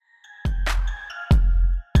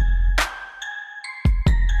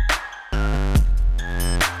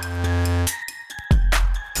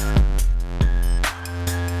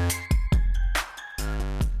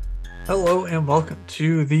Hello and welcome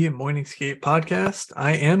to the Morning Skate podcast.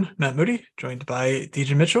 I am Matt Moody, joined by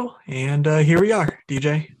DJ Mitchell, and here we are,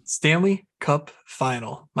 DJ. Stanley Cup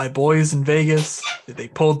Final. My boys in Vegas, they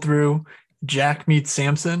pulled through. Jack meets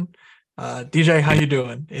Samson. DJ, how you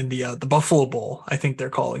doing in the Buffalo Bowl? I think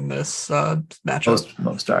they're calling this matchup.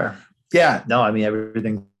 Most are. Yeah, no, I mean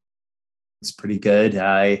everything's pretty good.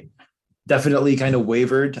 I definitely kind of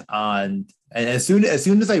wavered on, and as soon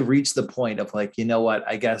as I reached the point of like, you know what,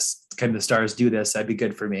 I guess kind of the Stars do this, that'd be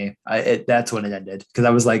good for me. That's when it ended, because I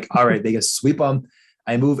was like, all right, they just sweep them.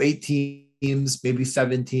 I move 8 teams, maybe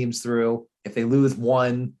 7 teams through. If they lose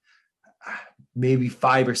one, maybe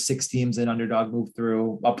 5 or 6 teams in underdog move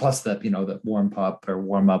through, plus the warm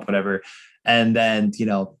up, whatever, and then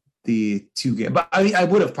the 2 game. But I mean, I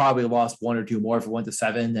would have probably lost 1 or 2 more if it went to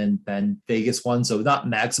 7 and then Vegas won. So not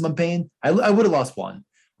maximum pain. I would have lost 1.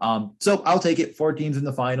 So I'll take it. 4 teams in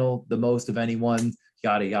the final, the most of anyone,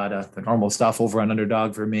 yada, yada, the normal stuff over on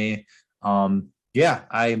underdog for me. Yeah,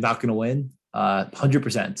 I'm not going to win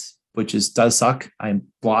 100%, which does suck. I'm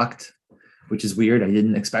blocked, which is weird. I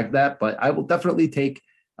didn't expect that, but I will definitely take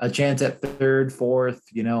a chance at 3rd,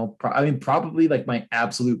 4th, probably like my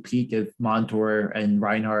absolute peak if Montour and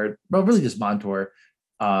Reinhardt, well, really just Montour,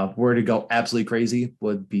 were to go absolutely crazy,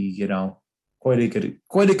 would be, quite a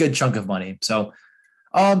good chunk of money. So,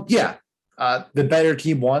 the better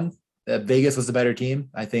team won. Vegas was the better team.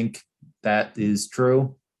 I think that is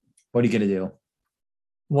true. What are you going to do?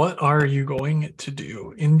 What are you going to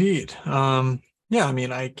do? Indeed. Yeah, I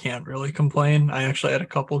mean, I can't really complain. I actually had a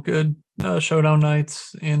couple good showdown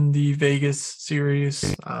nights in the Vegas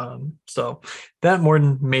series. So that more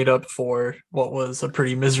than made up for what was a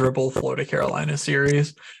pretty miserable Florida Carolina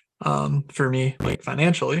series for me, like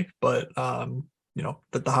financially. But, that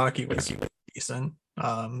the hockey was decent.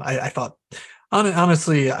 I thought,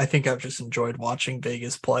 honestly, I think I've just enjoyed watching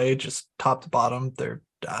Vegas play, just top to bottom.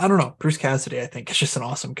 I don't know, Bruce Cassidy, I think, is just an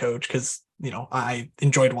awesome coach because, I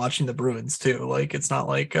enjoyed watching the Bruins too. Like, it's not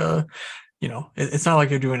like, it's not like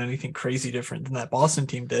they're doing anything crazy different than that Boston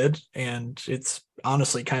team did. And it's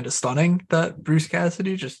honestly kind of stunning that Bruce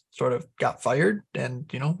Cassidy just sort of got fired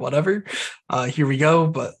and, whatever. Here we go.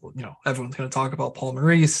 But, everyone's going to talk about Paul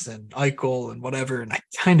Maurice and Eichel and whatever. And I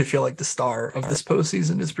kind of feel like the star of this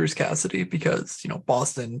postseason is Bruce Cassidy because,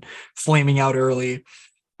 Boston flaming out early.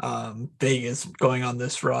 Vegas going on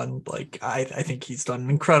this run, like I think he's done an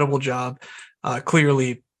incredible job.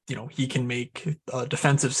 Clearly, he can make a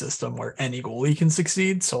defensive system where any goalie can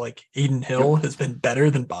succeed. So like Aiden Hill has been better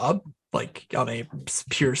than Bob, like on a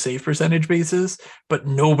pure save percentage basis, but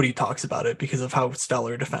nobody talks about it because of how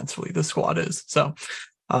stellar defensively the squad is. So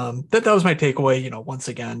that was my takeaway. Once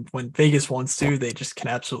again, when Vegas wants to, they just can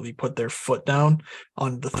absolutely put their foot down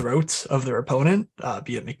on the throats of their opponent,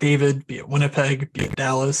 be it McDavid, be it Winnipeg, be it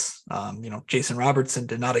Dallas. Jason Robertson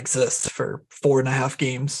did not exist for 4.5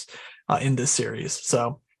 games in this series.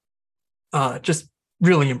 So just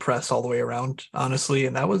really impressed all the way around, honestly.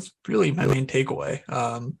 And that was really my main takeaway.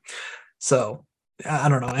 So I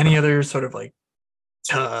don't know, any other sort of like,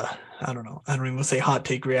 I don't know. I don't even want to say hot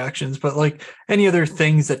take reactions, but like any other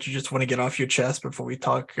things that you just want to get off your chest before we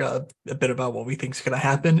talk a bit about what we think is going to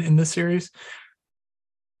happen in this series?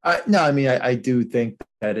 No, I mean, I do think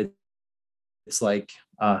that it's like,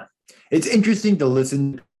 it's interesting to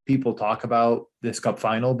listen to people talk about this cup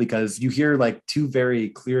final because you hear like 2 very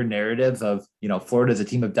clear narratives of, Florida's a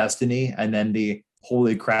team of destiny. And then the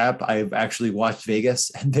holy crap, I've actually watched Vegas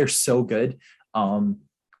and they're so good.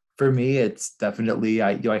 For me, it's definitely,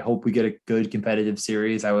 I hope we get a good competitive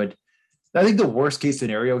series. I think the worst case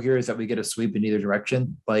scenario here is that we get a sweep in either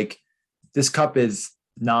direction. Like this cup is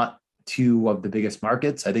not 2 of the biggest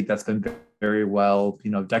markets. I think that's been very well,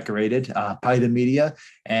 decorated by the media.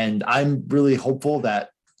 And I'm really hopeful that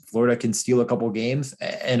Florida can steal a couple games.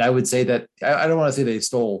 And I would say that I don't want to say they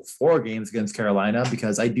stole 4 games against Carolina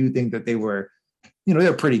because I do think that they were,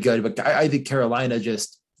 they're pretty good, but I think Carolina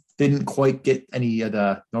just didn't quite get any of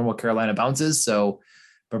the normal Carolina bounces. So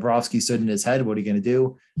Bobrovsky stood in his head. What are you going to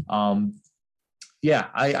do?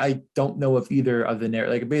 I don't know if either of the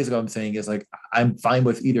like basically what I'm saying is like, I'm fine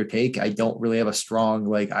with either take. I don't really have a strong,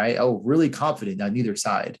 really confident on either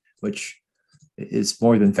side, which is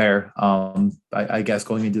more than fair. I guess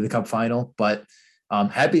going into the cup final, but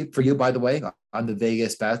happy for you, by the way, on the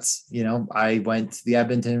Vegas bets. I went the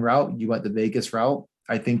Edmonton route. You went the Vegas route.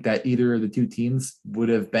 I think that either of the 2 teams would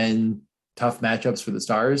have been tough matchups for the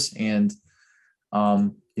Stars and,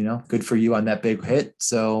 good for you on that big hit.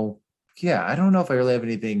 So yeah, I don't know if I really have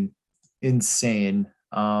anything insane.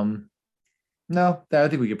 No, I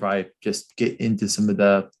think we could probably just get into some of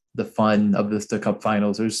the fun of the cup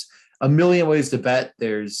finals. There's a million ways to bet.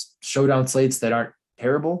 There's showdown slates that aren't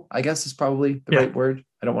terrible, I guess is probably the right word.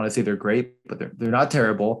 I don't want to say they're great, but they're not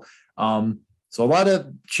terrible. So a lot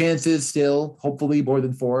of chances still, hopefully more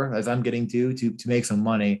than 4, as I'm getting to make some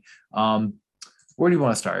money. Where do you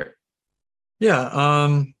want to start?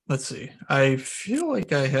 Yeah, let's see. I feel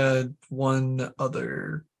like I had one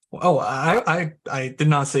other. Oh, I did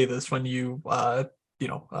not say this when you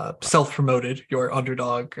self-promoted your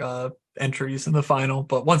underdog entries in the final,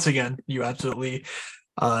 but once again, you absolutely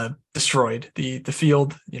destroyed the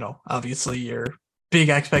field. Obviously your big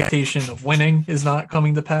expectation of winning is not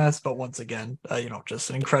coming to pass, but once again, just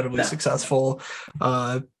an incredibly successful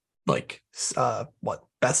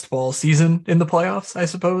best ball season in the playoffs, I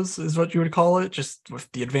suppose is what you would call it, just with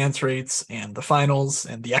the advance rates and the finals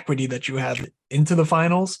and the equity that you have into the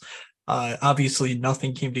finals. Obviously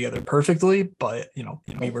nothing came together perfectly, but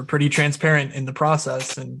we were pretty transparent in the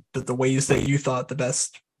process and the ways that you thought the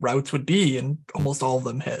best routes would be, and almost all of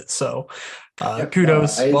them hit. So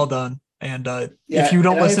kudos, well done. And if you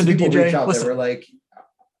don't listen to DJ, listen. They were like,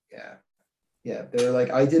 they were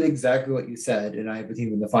like, I did exactly what you said, and I have a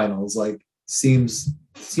team in the finals. Like, seems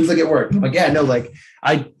like it worked. Like, yeah, no, like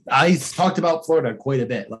I talked about Florida quite a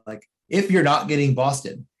bit. Like, if you're not getting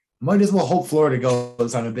Boston, might as well hope Florida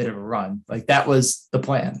goes on a bit of a run. Like, that was the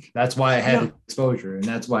plan. That's why I had exposure, and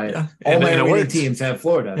that's why all my remaining teams have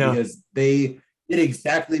Florida, because they did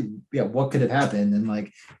exactly what could have happened. And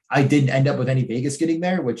like, I didn't end up with any Vegas getting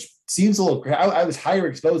there, which seems a little. I was higher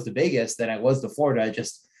exposed to Vegas than I was to Florida.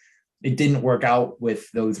 It didn't work out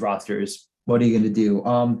with those rosters. What are you going to do?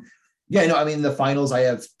 I mean, the finals, I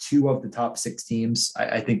have 2 of the top 6 teams.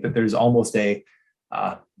 I think that there's almost a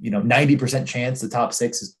 90% chance the top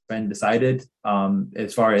 6 has been decided,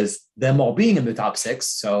 as far as them all being in the top 6.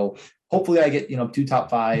 So hopefully I get 2 top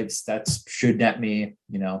 5s. That should net me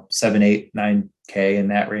 7, 8, 9K in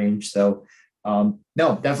that range. So no,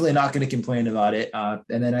 definitely not going to complain about it. And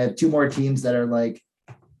then I have 2 more teams that are like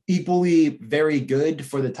equally very good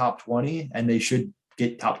for the top 20, and they should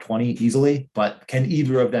get top 20 easily, but can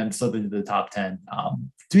either of them slip into the top 10?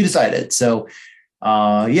 To be decided. So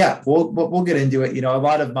we'll get into it. A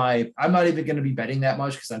lot of I'm not even going to be betting that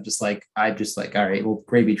much, because I'm just like, all right, well,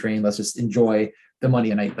 gravy train, let's just enjoy the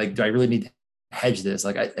money. And do I really need to hedge this?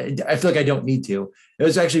 Like, I feel like I don't need to. It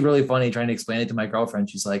was actually really funny trying to explain it to my girlfriend.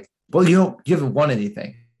 She's like, well, you haven't won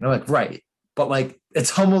anything. And I'm like, right. But like,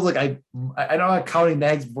 it's almost like I'm not counting the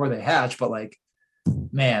eggs before they hatch, but like,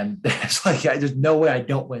 man, there's no way I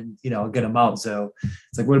don't win, a good amount. So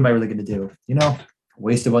it's like, what am I really going to do?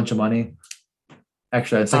 Waste a bunch of money.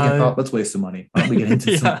 Actually, second thought, let's waste some money. Why don't we get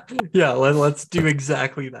into let's do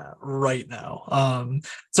exactly that right now.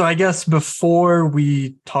 So I guess before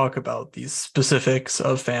we talk about these specifics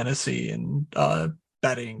of fantasy and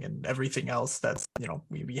betting and everything else, that's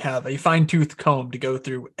we have a fine-tooth comb to go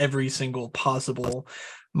through every single possible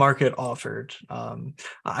market offered.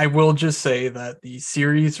 I will just say that the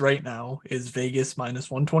series right now is Vegas minus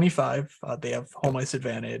 125. They have home ice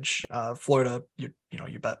advantage. Florida, you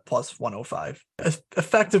bet plus 105.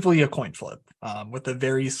 Effectively a coin flip, with a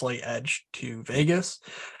very slight edge to Vegas.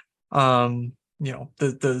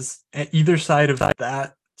 Does either side of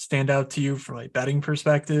that stand out to you from a betting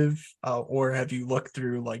perspective, or have you looked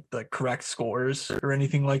through like the correct scores or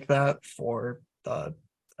anything like that for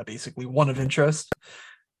basically one of interest?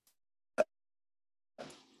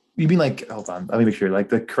 You mean like, hold on, let me make sure, like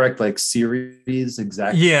the correct like series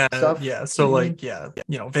exact stuff? Yeah. So like,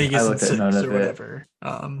 Vegas and 6 or whatever.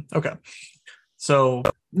 Okay. So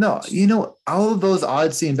no, all of those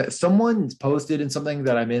odds seems that someone posted in something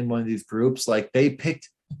that I'm in one of these groups, like they picked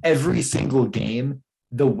every single game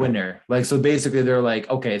the winner. Like, so basically they're like,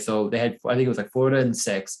 okay, so they had, I think it was like Florida and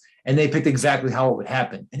 6, and they picked exactly how it would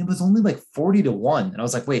happen. And it was only like 40-1. And I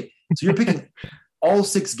was like, wait, so you're picking all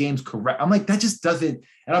 6 games correct? I'm like, that just doesn't.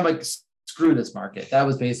 And I'm like, screw this market. That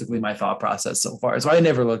was basically my thought process so far. So I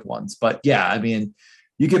never looked once, but yeah, I mean,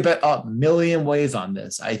 you could bet a million ways on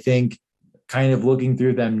this. I think kind of looking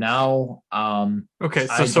through them now. Okay.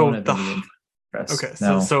 So at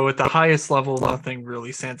the highest level, nothing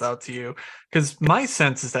really stands out to you, because my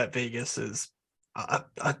sense is that Vegas is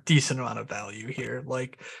a decent amount of value here.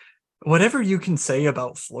 Like, whatever you can say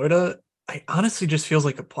about Florida, I honestly just feels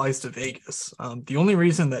like applies to Vegas. The only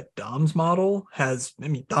reason that Dom's model has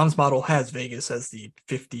Vegas as the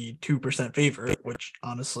 52% favorite, which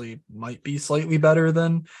honestly might be slightly better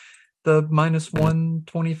than the minus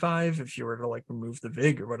 125 if you were to like remove the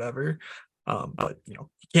VIG or whatever. But you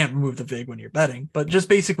can't remove the VIG when you're betting. But just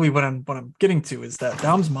basically what I'm getting to is that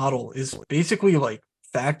Dom's model is basically like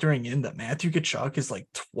factoring in that Matthew Tkachuk is like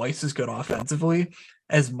twice as good offensively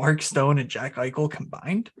as Mark Stone and Jack Eichel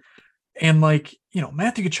combined. And like,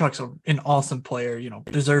 Matthew Kachuk's an awesome player,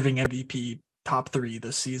 deserving MVP, top 3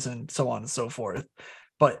 this season, so on and so forth.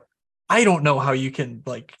 But I don't know how you can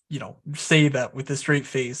like, say that with a straight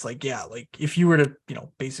face. Like, yeah, like if you were to,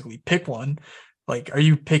 basically pick one, like, are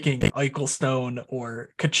you picking Eichel, Stone, or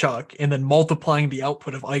Kachuk, and then multiplying the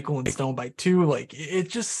output of Eichel and Stone by 2? Like, it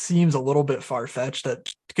just seems a little bit far fetched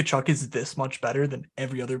that Kachuk is this much better than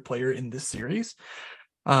every other player in this series.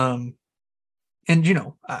 And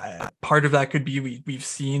part of that could be we've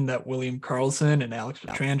seen that William Karlsson and Alex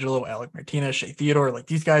Pietrangelo, Alec Martinez, Shea Theodore, like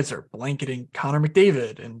these guys are blanketing Connor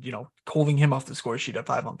McDavid and holding him off the score sheet at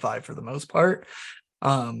 5-on-5 for the most part.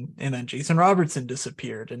 And then Jason Robertson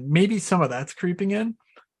disappeared, and maybe some of that's creeping in,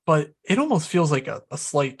 but it almost feels like a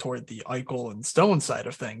slight toward the Eichel and Stone side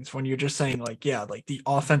of things when you're just saying like, yeah, like the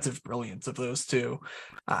offensive brilliance of those two,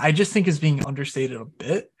 I just think is being understated a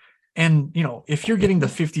bit. And, if you're getting the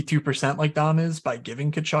 52% like Dom is by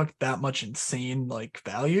giving Kachuk that much insane like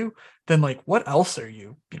value, then like what else are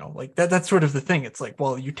you, like that's sort of the thing. It's like,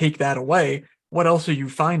 well, you take that away, what else are you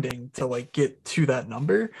finding to like get to that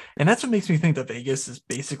number? And that's what makes me think that Vegas is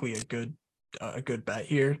basically a good bet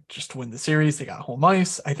here just to win the series. They got home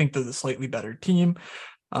ice. I think they're the slightly better team.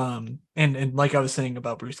 And like I was saying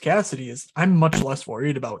about Bruce Cassidy, is I'm much less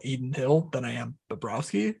worried about Aiden Hill than I am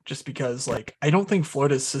Bobrovsky, just because like I don't think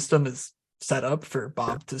Florida's system is set up for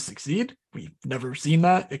Bob to succeed. We've never seen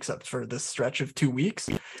that except for this stretch of 2 weeks.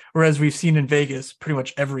 Whereas we've seen in Vegas, pretty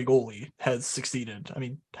much every goalie has succeeded. I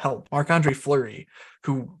mean, hell, Marc-Andre Fleury,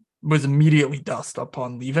 who was immediately dust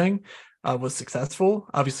upon leaving, was successful.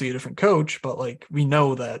 Obviously a different coach, but like we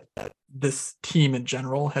know that this team in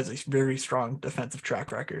general has a very strong defensive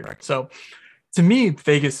track record. So to me,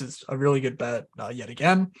 Vegas is a really good bet yet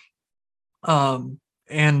again.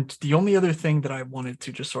 And the only other thing that I wanted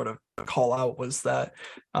to just sort of call out was that,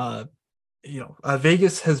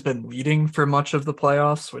 Vegas has been leading for much of the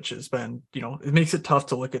playoffs, which has been, it makes it tough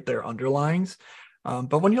to look at their underlyings.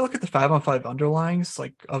 But when you look at the 5-on-5 underlyings,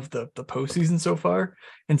 like of the postseason so far,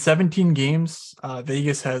 in 17 games,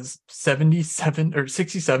 Vegas has 77 or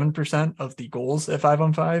 67% of the goals at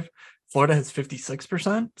 5-on-5. Florida has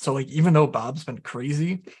 56%. So like, even though Bob's been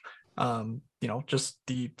crazy, just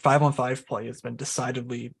the 5-on-5 play has been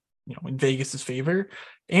decidedly, in Vegas's favor.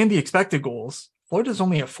 And the expected goals, Florida's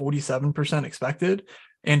only at 47% expected,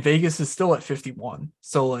 and Vegas is still at 51.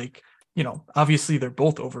 So like, obviously they're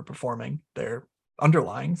both overperforming their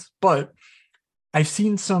underlings, but I've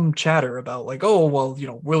seen some chatter about like, oh, well,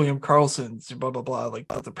 William Karlsson's blah, blah, blah, like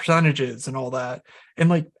the percentages and all that. And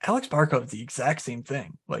like Alex Barkov, the exact same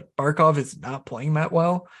thing. Like Barkov is not playing that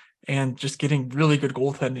well and just getting really good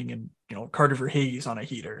goaltending, and, Carter Verhaeghe's on a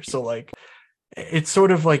heater. So like, it's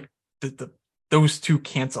sort of like those two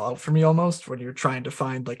cancel out for me almost when you're trying to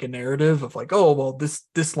find like a narrative of like, oh, well, this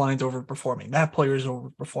line's overperforming, that player's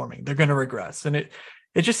overperforming, they're going to regress. And it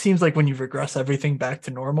just seems like when you regress everything back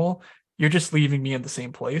to normal, you're just leaving me in the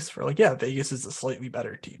same place for like, yeah, Vegas is a slightly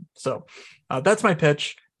better team. So that's my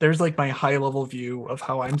pitch. There's like my high level view of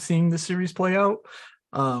how I'm seeing the series play out.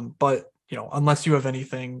 But unless you have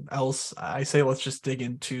anything else, I say let's just dig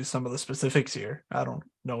into some of the specifics here. I don't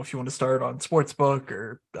know if you want to start on Sportsbook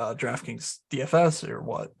or DraftKings DFS or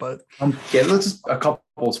what, but yeah, let's just a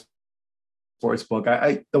couple Sportsbook.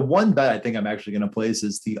 I the one bet I think I'm actually going to place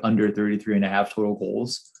is the under 33.5 total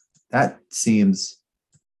goals. That seems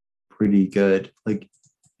pretty good. Like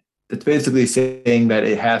it's basically saying that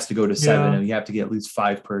it has to go to 7 and you have to get at least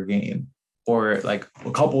 5 per game, or like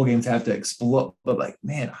a couple of games have to explode. But like,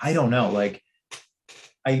 man, I don't know. Like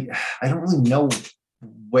I don't really know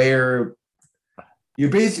where you're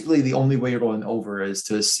basically the only way you're going over is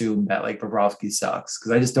to assume that like Bobrovsky sucks,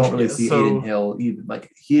 because I just don't really see Aiden Hill even like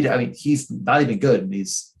he's not even good in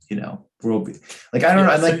these world. Like I don't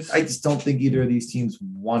know. I just don't think either of these teams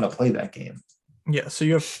want to play that game. Yeah, so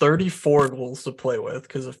you have 34 goals to play with,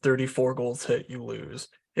 because if 34 goals hit, you lose.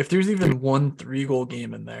 If there's even one 3-goal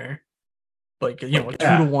game in there, like a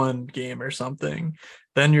 2-1 game or something,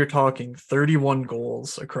 then you're talking 31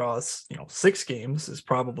 goals across 6 games is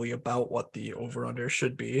probably about what the over-under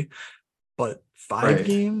should be. But 5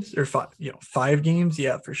 games or 5 games,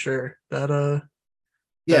 yeah, for sure. That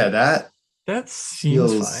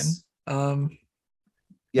seems fine.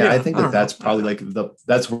 I think that's probably like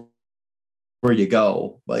that's where you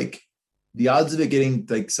go. Like the odds of it getting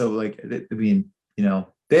like, so like, I mean,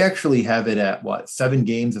 they actually have it at what, 7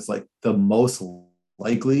 games. It's like the most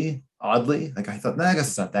likely, oddly. Like I thought, I guess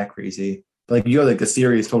it's not that crazy. But like you go like the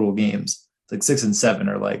serious total games, it's like 6 and 7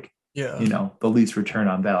 are like, the least return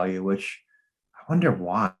on value, which I wonder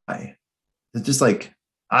why. It's just like,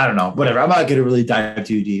 I don't know, whatever. I'm not going to really dive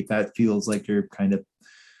too deep. That feels like you're kind of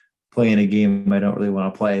playing a game I don't really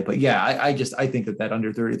want to play. But yeah, I think that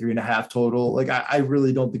under 33.5 total, like I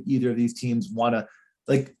really don't think either of these teams want to,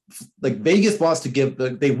 like Vegas wants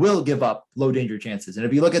to they will give up low danger chances. And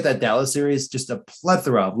if you look at that Dallas series, just a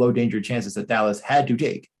plethora of low danger chances that Dallas had to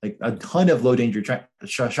take, like a ton of low danger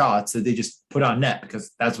shots that they just put on net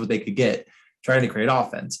because that's what they could get trying to create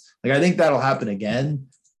offense. Like I think that'll happen again.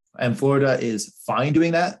 And Florida is fine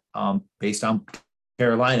doing that based on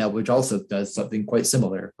Carolina, which also does something quite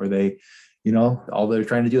similar where they, all they're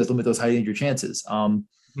trying to do is limit those high danger chances.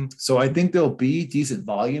 So I think there'll be decent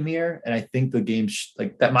volume here. And I think the game,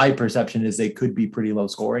 like that, my perception is they could be pretty low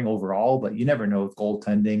scoring overall, but you never know with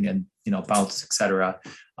goaltending and, bounce, etc.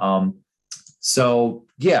 So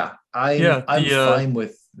yeah, I'm fine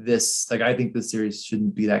with this. Like, I think this series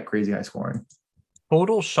shouldn't be that crazy high scoring.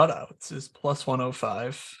 Total shutouts is plus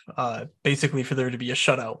 105. Basically for there to be a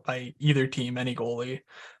shutout by either team, any goalie.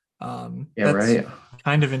 That's right.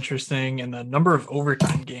 Kind of interesting. And the number of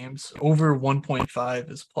overtime games over 1.5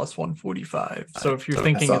 is plus 145. So if you're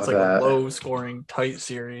thinking it's like a low scoring tight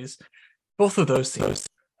series, both of those seems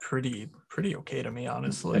pretty okay to me,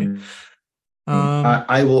 honestly.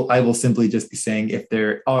 I will simply just be saying if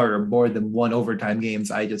there are more than one overtime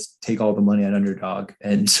games, I just take all the money on underdog.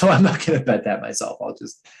 And so I'm not going to bet that myself. I'll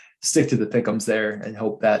just stick to the pick'ems there and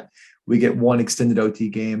hope that we get one extended OT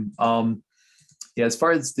game. Yeah, as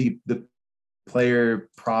far as the player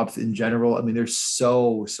props in general, I mean, there's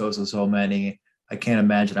so many. I can't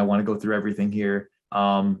imagine I want to go through everything here.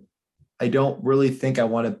 I don't really think I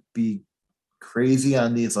want to be crazy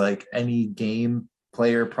on these, like any game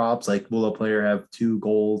player props. Like, will a player have 2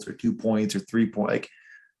 goals or 2 points or 3 points? Like,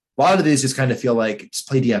 a lot of these just kind of feel like just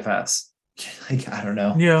play DFS. Like, I don't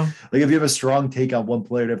know. Yeah. Like, if you have a strong take on one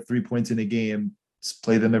player to have 3 points in a game, just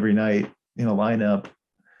play them every night, lineup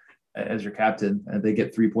as your captain, and they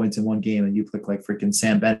get 3 points in one game, and you click like freaking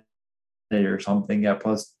Sam Bennett or something, yeah,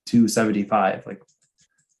 plus 275. Like,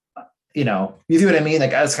 you see what I mean?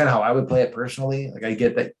 Like, that's kind of how I would play it personally. Like, I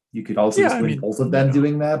get that you could also just win both of them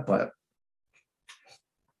doing that, but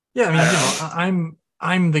yeah, I mean,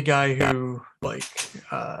 I'm the guy who I'm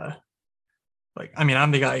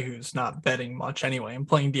the guy who's not betting much anyway. I'm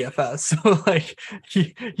playing DFS, so like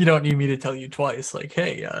you don't need me to tell you twice. Like,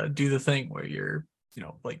 hey, do the thing where you're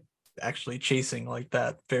like actually chasing like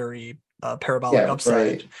that very parabolic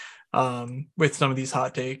upside with some of these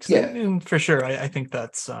hot takes. Yeah, and for sure, I think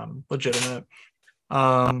that's legitimate.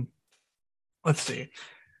 Let's see.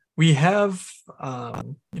 We have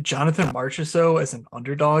Jonathan Marchessault as an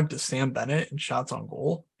underdog to Sam Bennett in shots on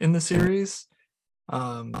goal in the series.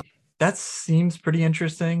 That seems pretty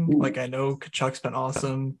interesting. Like, I know Tkachuk's been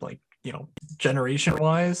awesome, like, generation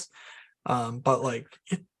wise. But like,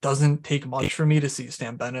 it doesn't take much for me to see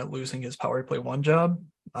Sam Bennett losing his power play 1 job.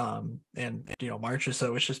 And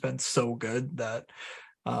Marchessault has just been so good that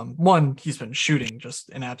 1, he's been shooting just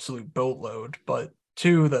an absolute boatload, but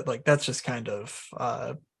 2, that like that's just kind of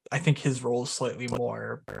I think his role is slightly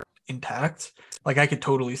more intact. Like, I could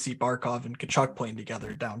totally see Barkov and Tkachuk playing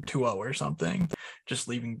together down 2-0 or something, just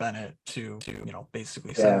leaving Bennett to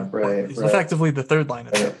basically he's effectively the third line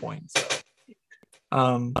at that point. So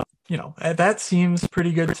that seems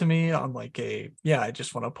pretty good to me on like I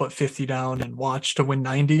just want to put 50 down and watch to win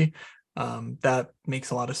 90. That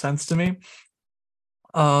makes a lot of sense to me.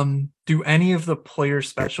 Do any of the player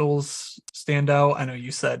specials stand out? I know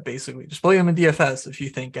you said basically just play them in DFS if you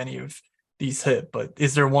think any of these hit, but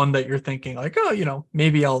is there one that you're thinking like, oh,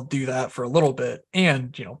 maybe I'll do that for a little bit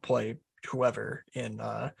and, play whoever in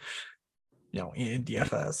in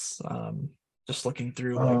DFS? Just looking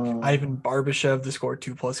through like Ivan Barbashev to score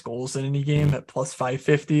 2+ goals in any game at plus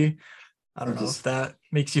 550. I don't know if that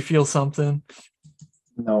makes you feel something.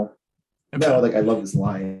 No. Okay. No, like I love this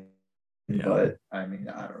line, but I mean,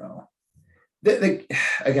 I don't know.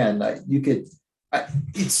 Again, you could.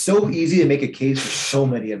 It's so easy to make a case for so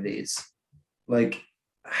many of these. Like,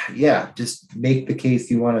 yeah, just make the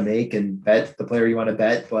case you want to make and bet the player you want to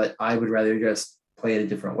bet. But I would rather just play it a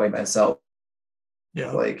different way myself.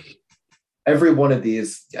 Yeah, like. Every one of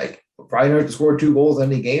these, like Reinhardt to score 2 goals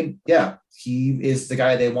in any game, yeah, he is the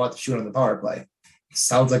guy they want to shoot on the power play.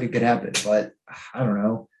 Sounds like it could happen, but I don't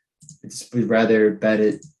know. We'd rather bet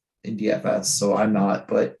it in DFS, so I'm not.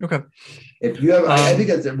 But okay, if you have, I think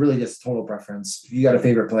it's really just total preference. If you got a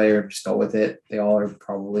favorite player, just go with it. They all are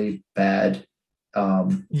probably bad.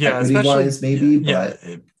 Equity-wise, maybe, but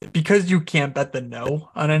because you can't bet the no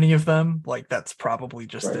on any of them, like that's probably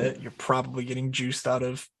just it. You're probably getting juiced out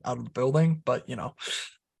of the building, but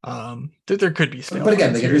there could be still. But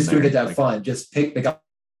again, like, if you're doing it to have fun, just pick the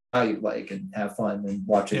guy you like and have fun and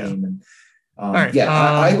watch a game. And All right. Yeah,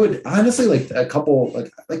 I would honestly like a couple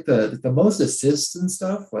like the most assists and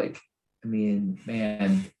stuff. Like, I mean,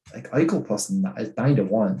 man, like Eichel plus 9 to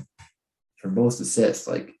 1 for most assists.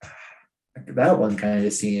 Like that one kind of I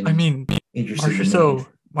seemed mean, interesting to me.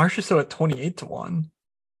 Marchessault at 28 to 1.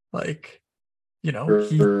 Like, he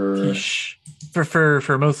For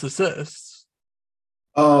for most assists.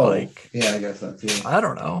 oh Like, yeah, I guess that too. I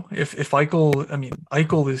don't know if Eichel. I mean,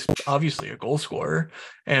 Eichel is obviously a goal scorer,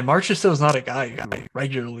 and Marchessault is not a guy who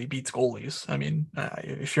regularly beats goalies. I mean,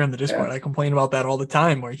 if you're in the Discord, Yeah, I complain about that all the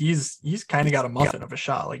time. Where he's kind of got a muffin of a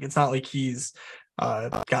shot. Like it's not like he's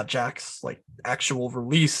got Jack's like actual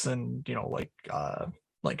release and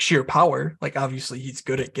like sheer power. Like obviously he's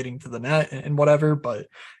good at getting to the net and whatever, but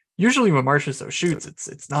usually when Marchessault shoots,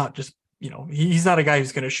 it's not just he's not a guy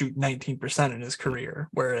who's going to shoot 19% in his career.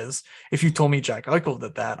 Whereas if you told me Jack Eichel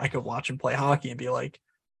did that, I could watch him play hockey and be like,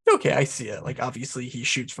 okay, I see it. Like obviously he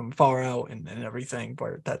shoots from far out and everything,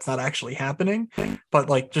 but that's not actually happening. But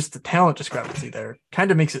like just the talent discrepancy there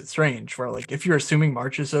kind of makes it strange. Where like if you're assuming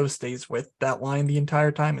Marchessault stays with that line the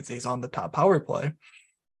entire time and stays on the top power play,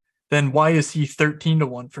 then why is he 13 to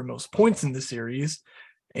 1 for most points in the series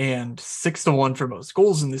and 6 to 1 for most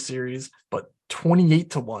goals in the series, but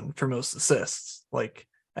 28 to 1 for most assists? Like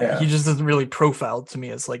he yeah, just doesn't really profile to me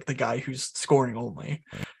as like the guy who's scoring only.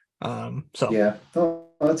 So yeah. Oh,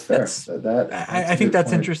 that's fair. it's That's I a think good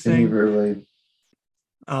that's point. Didn't even interesting. really.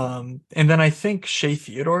 And then I think Shea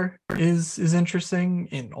Theodore is interesting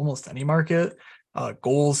in almost any market.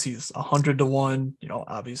 Goals, he's 100 to 1.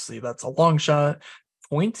 Obviously that's a long shot.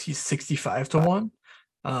 Points, he's 65 to 1.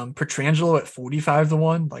 Petrangelo at 45 to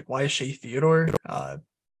 1. Like, why is Shea Theodore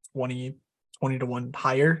 20 to 1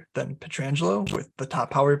 higher than Petrangelo with the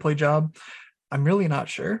top power play job? I'm really not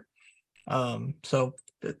sure. So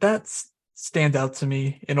that's stands out to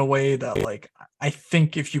me in a way that like I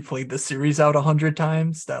think if you played the series out 100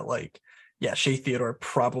 times, that like yeah, Shea Theodore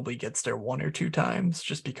probably gets there 1 or 2 times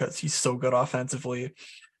just because he's so good offensively.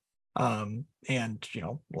 And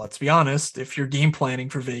let's be honest, if you're game planning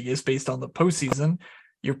for Vegas based on the postseason,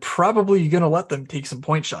 you're probably gonna let them take some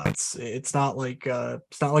point shots. It's not like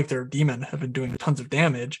their demon have been doing tons of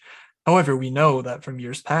damage. However, we know that from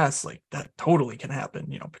years past, like that totally can happen.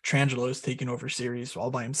 Petrangelo's taken over series all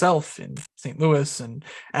by himself in St. Louis, and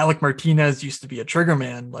Alec Martinez used to be a trigger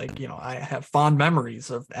man. Like, I have fond memories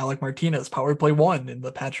of Alec Martinez power play one in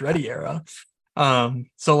the Pacioretty era.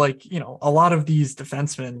 So like, a lot of these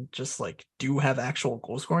defensemen just like do have actual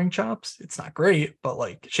goal scoring chops. It's not great, but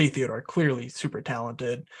like Shea Theodore clearly super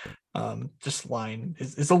talented. Just line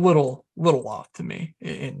is a little off to me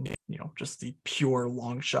in just the pure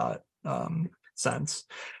long shot sense.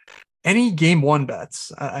 Any game one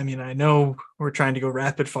bets? I mean, I know we're trying to go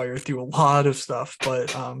rapid fire through a lot of stuff,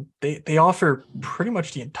 but they offer pretty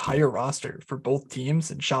much the entire roster for both teams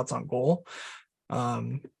and shots on goal,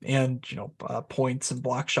 and points and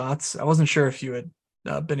block shots. I wasn't sure if you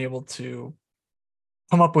had been able to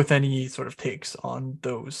come up with any sort of takes on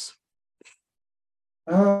those.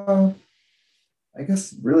 Uh, I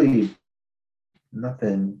guess really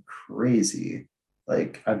nothing crazy.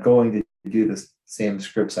 Like I'm going to do the same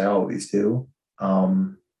scripts I always do.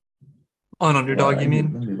 On Hold on, underdog, you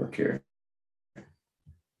mean? let me look here.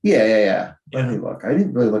 Yeah. Let Yeah. me look. I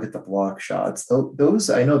didn't really look at the block shots. Those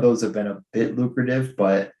I know those have been a bit lucrative,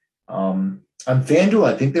 but on FanDuel,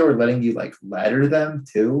 I think they were letting you like ladder them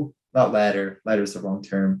too. Not ladder. Ladder is the wrong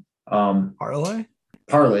term. Parlay?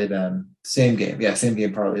 Parlay them. Same game. Yeah, same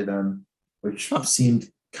game parlay them, which Huh. seemed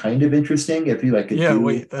kind of interesting if you like could Yeah, do,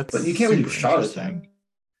 wait, that's but you can't really do super shot at them. interesting.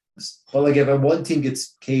 But like if a one team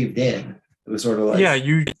gets caved in, it was sort of Yeah, like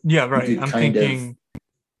yeah, you right. could I'm kind of thinking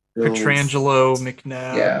build. Petrangelo,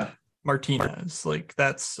 McNabb, Yeah, Martinez. Like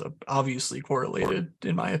that's obviously correlated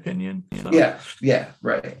in my opinion. So yeah,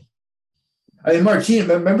 right. I mean, Martinez.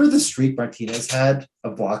 Remember the streak Martinez had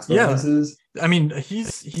of blocks yeah, bonuses? I mean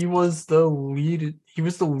he was the lead. He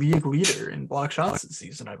was the league leader in block shots this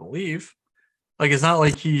season, I believe. Like it's not Uh,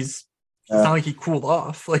 like he cooled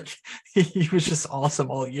off. Like he was just awesome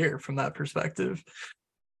all year from that perspective.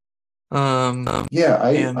 yeah,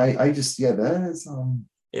 And I just yeah, that is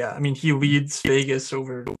yeah, I mean he leads Vegas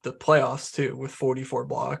over the playoffs too with 44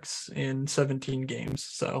 blocks in 17 games.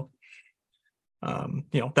 So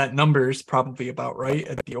that number is probably about right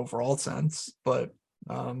at the overall sense. But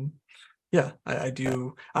yeah, I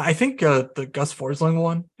do. I think the Gus Forsling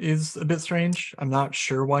one is a bit strange. I'm not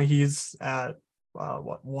sure why he's at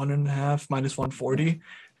what 1.5 minus 140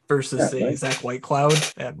 versus yeah, say right. Zach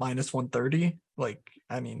Whitecloud at minus 130. Like,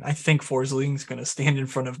 I mean, I think Forsling's going to stand in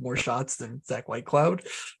front of more shots than Zach Whitecloud.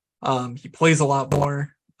 He plays a lot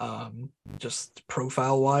more. just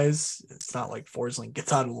profile wise. It's not like Forsling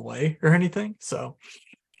gets out of the way or anything. So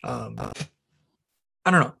I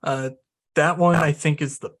don't know. That one I think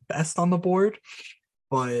is the best on the board.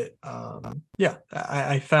 But yeah,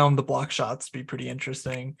 I found the block shots to be pretty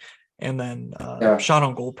interesting. And then shot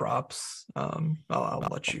on goal props. I'll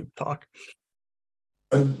let you talk.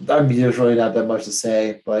 I mean, there's really not that much to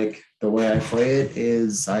say. Like, the way I play it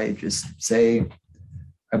is I just say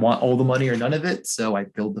I want all the money or none of it. So I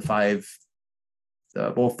build the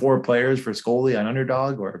four players for Scully on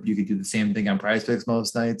underdog, or you could do the same thing on prize picks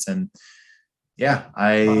most nights. And yeah,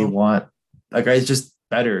 I want, like, it's just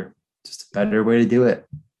better, just a better way to do it.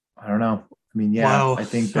 I don't know. I mean, yeah, Wow. I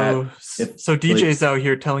think so DJ's out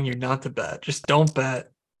here telling you not to bet. Just don't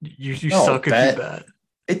bet. You suck if you bet.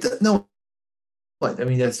 No, but I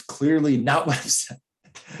mean, that's clearly not what I'm saying.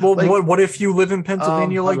 Well, like, what if you live in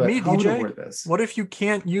Pennsylvania like me, DJ? This? What if you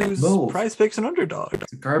can't use prize picks and underdog?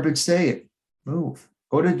 It's a garbage state. Move.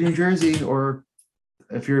 Go to New Jersey, or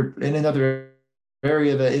if you're in another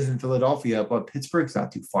area that isn't Philadelphia, but Pittsburgh's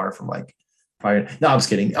not too far from like fire. No, I'm just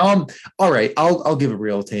kidding. All right, I'll give a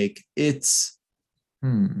real take. Let's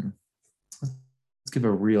give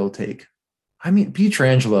a real take. I mean,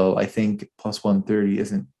 Pietrangelo, I think plus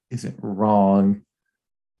 130 isn't wrong.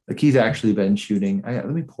 Like, he's actually been shooting. Let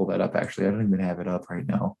me pull that up. Actually, I don't even have it up right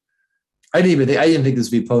now. I didn't think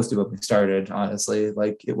this would be posted when we started. Honestly,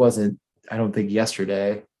 like, it wasn't. I don't think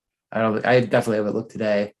yesterday. I definitely haven't looked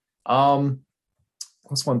today.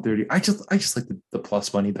 Plus 130. I just like the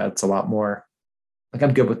plus money bets a lot more. Like,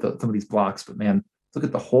 I'm good with some of these blocks, but man, look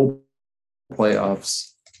at the whole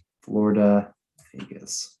playoffs. Florida,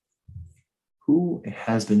 Vegas. Who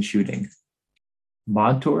has been shooting?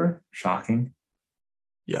 Montour, shocking.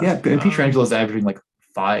 Yeah, and Pietrangelo's averaging like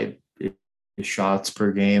 5 shots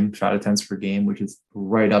per game, shot attempts per game, which is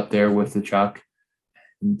right up there with the Chuck.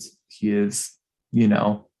 And he is,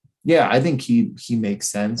 I think he makes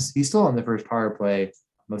sense. He's still on the first power play,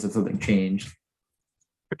 unless if something changed.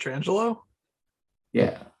 Pietrangelo?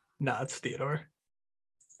 Yeah. No, it's Theodore.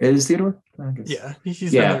 It is Theodore? Yeah.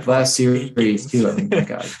 He's last series too, I think. My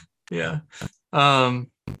God. Yeah.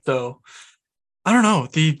 So I don't know.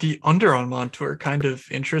 The under on Montour kind of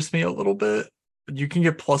interests me a little bit. You can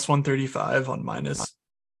get plus 135 on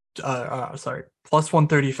plus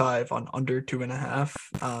 135 on under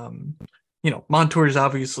 2.5. Montour is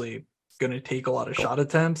obviously going to take a lot of shot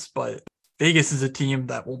attempts, but Vegas is a team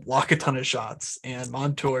that will block a ton of shots, and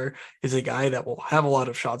Montour is a guy that will have a lot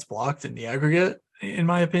of shots blocked in the aggregate, in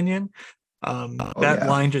my opinion.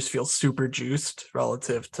 Line just feels super juiced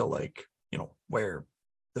relative to where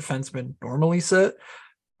defensemen normally sit.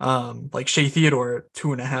 Like Shea Theodore at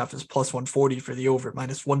 2.5 is plus 140 for the over,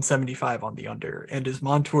 minus 175 on the under. And is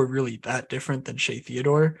Montour really that different than Shea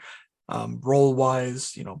Theodore? Roll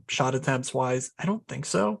wise, shot attempts wise, I don't think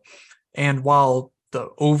so. And while the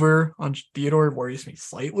over on Theodore worries me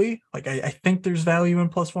slightly, like I think there's value in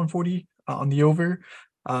plus 140 on the over.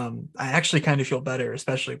 I actually kind of feel better,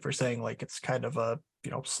 especially if we're saying like it's kind of a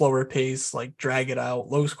slower pace, like drag it out,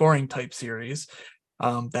 low scoring type series.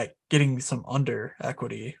 That getting some under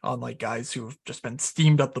equity on like guys who've just been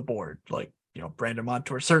steamed up the board, like Brandon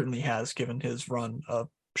Montour certainly has, given his run of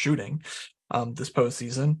shooting this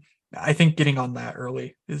postseason. I think getting on that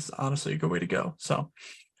early is honestly a good way to go. So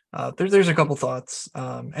there's a couple thoughts.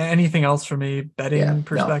 Anything else for me betting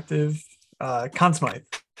perspective? Conn Smythe.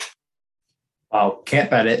 Wow, can't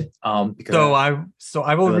bet it. Because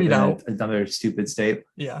I will read out another stupid state.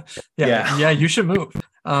 Yeah. You should move.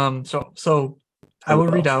 So I will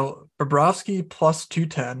read out Bobrovsky plus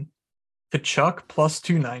 210, Kachuk plus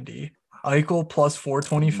 290, Eichel plus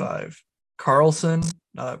 425,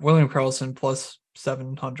 William Karlsson plus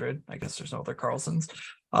 700. I guess there's no other Karlssons.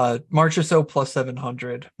 Marchessault plus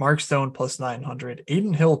 700, Mark Stone plus 900,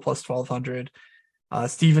 Aiden Hill plus 1200,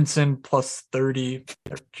 Stevenson plus 30,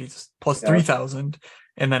 plus 3,000,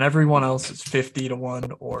 and then everyone else is 50 to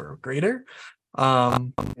 1 or greater.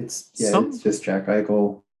 It's just Jack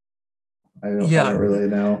Eichel. I don't really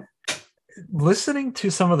know. Listening to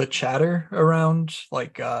some of the chatter around,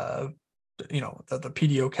 like the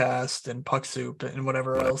PDO cast and Puck Soup and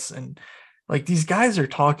whatever else, and like these guys are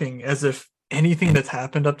talking as if anything that's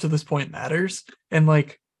happened up to this point matters. And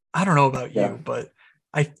like, I don't know about you, but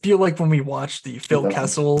I feel like when we watched the Phil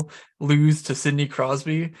Kessel lose to Sidney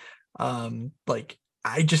Crosby, like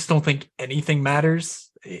I just don't think anything matters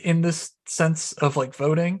in this sense of like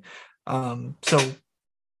voting. So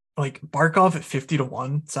like Barkov at 50 to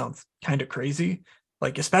 1 sounds kind of crazy.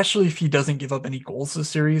 Like, especially if he doesn't give up any goals this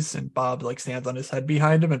series and Bob like stands on his head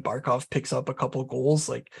behind him and Barkov picks up a couple goals,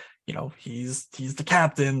 like, he's the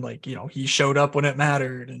captain, like, he showed up when it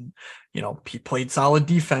mattered, and he played solid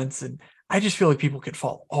defense. And I just feel like people could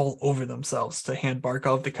fall all over themselves to hand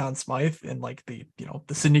Barkov to Conn Smythe in like the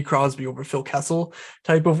Sidney Crosby over Phil Kessel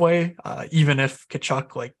type of way. Even if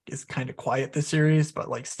Kachuk like is kind of quiet this series, but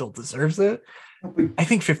like still deserves it. I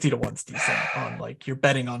think 50-1's decent on like, you're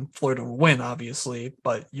betting on Florida to win, obviously,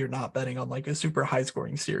 but you're not betting on like a super high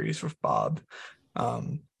scoring series with Bob.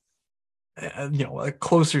 A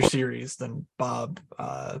closer series than Bob,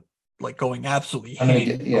 like going absolutely on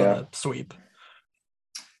a sweep.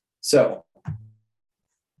 So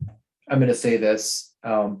I'm going to say this.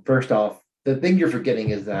 First off, the thing you're forgetting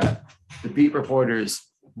is that the beat reporters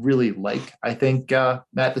really like, I think,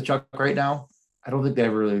 Matt the Chuck right now. I don't think they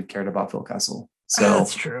ever really cared about Phil Kessel. So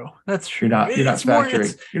that's true. You're not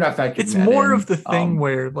factoring. You're not factoring. It's more of the thing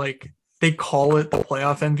where like they call it the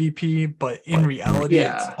playoff MVP, but in reality,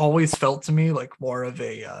 it's always felt to me like more of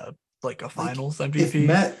a like a finals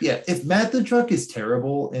MVP. If Matt the Truck is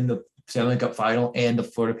terrible in the Stanley Cup final and the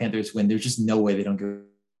Florida Panthers win, there's just no way they don't give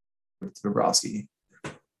it to Bobrovsky.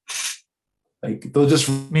 Like they'll just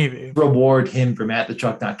maybe reward him for Matt the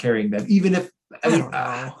Truck not carrying them, even if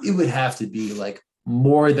it would have to be like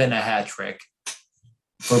more than a hat trick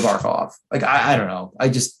for Barkov. Like I don't know.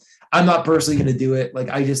 I'm not personally going to do it. Like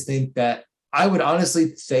I just think that I would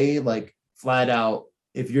honestly say like flat out,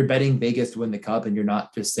 if you're betting Vegas to win the cup and you're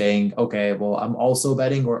not just saying, okay, well, I'm also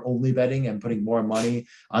betting or only betting and putting more money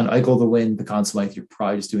on Eichel to win the Conn Smythe, you're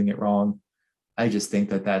probably just doing it wrong. I just think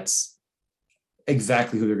that that's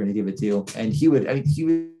exactly who they're going to give it to. And he would have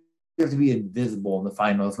to be invisible in the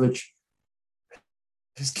finals, which I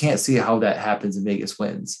just can't see how that happens and Vegas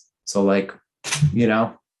wins. So like,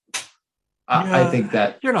 I think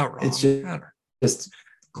that you're not wrong. It's just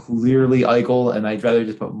clearly Eichel, and I'd rather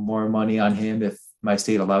just put more money on him if my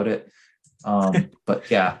state allowed it.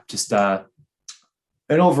 But yeah, just an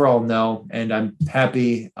overall no. And I'm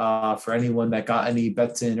happy for anyone that got any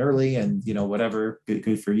bets in early and, whatever,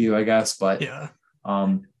 good for you, I guess. But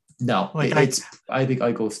no, like I think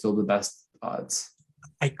Eichel's still the best odds.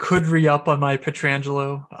 I could re-up on my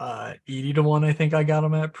Pietrangelo, 80-1. I think I got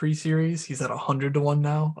him at pre-series. He's at 100-1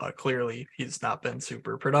 now. Clearly, he's not been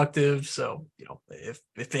super productive. So, if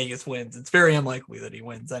Vegas wins, it's very unlikely that he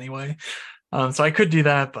wins anyway. So I could do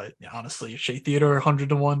that, but honestly, Shea Theodore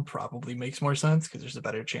 100-1 probably makes more sense because there's a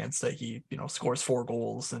better chance that he, scores 4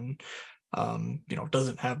 goals and,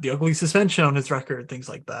 doesn't have the ugly suspension on his record, things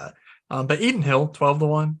like that. But Eden Hill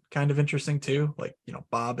 12-1, kind of interesting too. Like,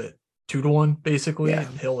 Bob at 2-1 basically,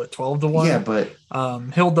 and Hill at 12-1. Yeah, but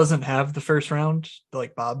Hill doesn't have the first round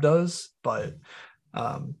like Bob does, but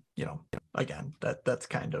again, that's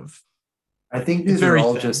kind of. I think these are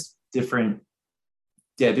all just different.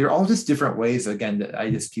 Yeah, they're all just different ways. Again, that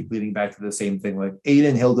I just keep leading back to the same thing. Like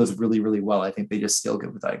Aiden Hill does really, really well. I think they just still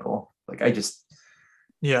get with Eichel. Like I just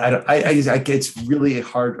it's really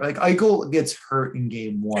hard. Like Eichel gets hurt in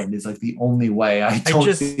game 1 is like the only way I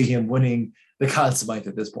don't see him winning the Conn Smythe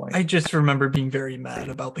at this point. I just remember being very mad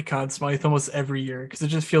about the Conn Smythe almost every year because it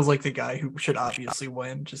just feels like the guy who should obviously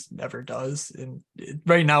win just never does. And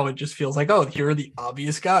right now it just feels like, oh, here are the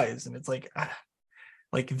obvious guys. And it's like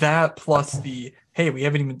that plus the, hey, we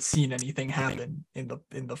haven't even seen anything happen in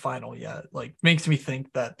the final yet. Like makes me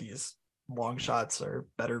think that these long shots are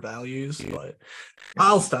better values, but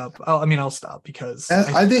I'll stop. I'll stop because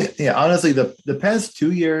I think, honestly, the past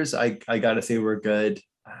 2 years, I gotta say we're good.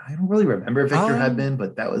 I don't really remember Victor Hedman,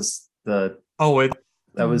 but that was the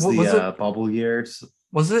bubble years.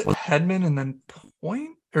 Was it Hedman and then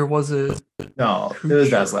Point, or was it? No, Kucherov? It was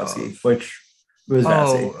Vasilevsky, which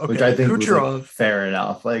I think Kucherov, was like fair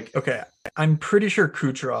enough. Like, okay, I'm pretty sure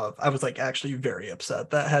Kucherov. I was like actually very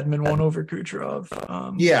upset that Hedman won over Kucherov.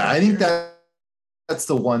 I think that's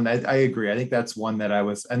the one that I agree. I think that's one that I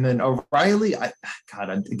was, and then O'Reilly.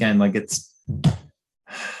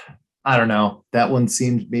 I don't know. That one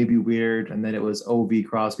seemed maybe weird, and then it was OV,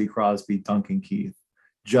 Crosby, Duncan Keith,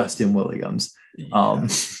 Justin Williams.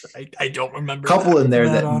 I don't remember. A couple in there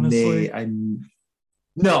that honestly. and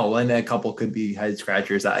a couple could be head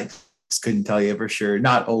scratchers. I just couldn't tell you for sure.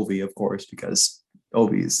 Not Ovi, of course, because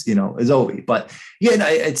Ovi's is Ovi. But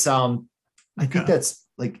it's I think that's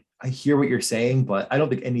like I hear what you're saying, but I don't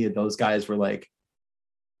think any of those guys were like,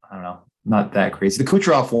 I don't know, not that crazy. The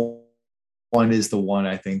Kucherov one is the one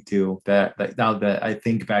I think too that now that I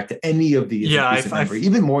think back to any of these,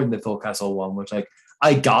 even more than the Phil Kessel one, which like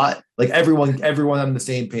I got like everyone on the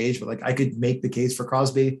same page, but like I could make the case for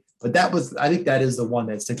Crosby, but I think that is the one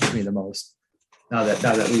that sticks with me the most. Now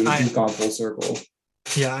that we've gone full circle.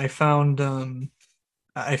 Yeah, I found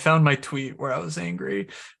my tweet where I was angry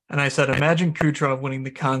And I said, imagine Kucherov winning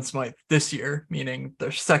the Conn Smythe this year, meaning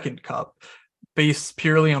their second cup, based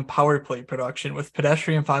purely on power play production with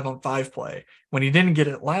pedestrian 5-on-5 play, when he didn't get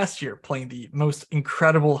it last year playing the most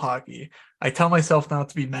incredible hockey. I tell myself not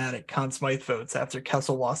to be mad at Conn Smythe votes after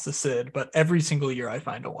Kessel lost to Sid, but every single year I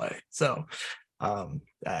find a way. So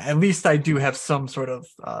at least I do have some sort of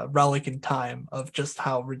relic in time of just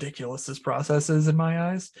how ridiculous this process is in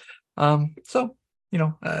my eyes. So,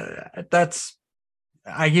 that's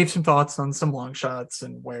I gave some thoughts on some long shots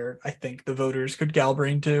and where I think the voters could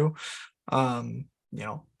galbrain to.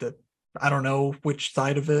 I don't know which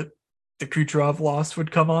side of it the Kucherov loss would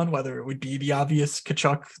come on, whether it would be the obvious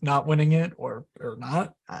Kachuk not winning it or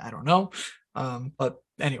not. I don't know. But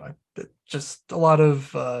anyway, just a lot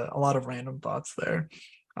of random thoughts there.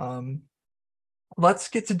 Let's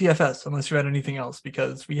get to DFS unless you had anything else,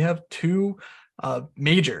 because we have two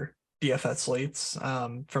major DFS slates.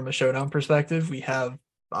 From a showdown perspective, we have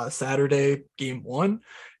Saturday game 1.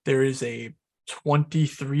 There is a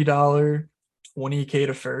 $23 20K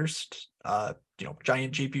to first,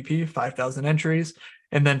 giant GPP, 5,000 entries.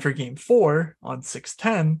 And then for game 4 on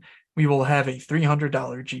 610, we will have a $300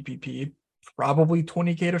 GPP, probably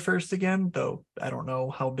 20K to first again, though I don't know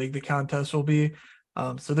how big the contest will be.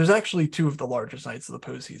 So there's actually two of the largest nights of the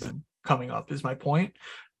postseason coming up, is my point.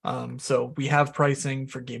 So we have pricing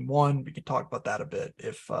for game 1. We can talk about that a bit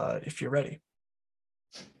if you're ready.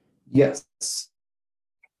 Yes.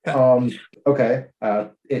 Okay.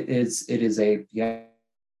 It is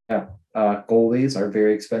goalies are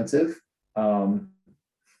very expensive. Goals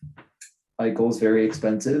very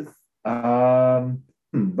expensive.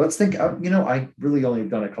 Let's think. I really only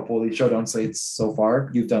done a couple of these showdown slates so far.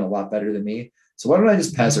 You've done a lot better than me. So why don't I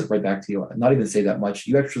just pass it right back to you? Not even say that much.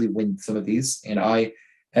 You actually win some of these, and I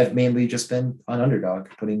have mainly just been on underdog,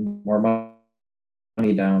 putting more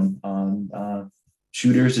money down on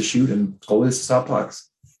shooters to shoot and goalies to stop pucks.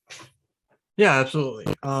 Yeah,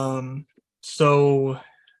 absolutely. So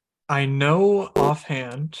I know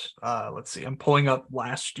offhand, let's see, I'm pulling up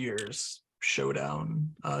last year's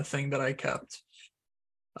showdown thing that I kept.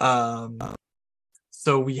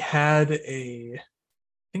 So we had I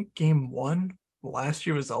think game 1 last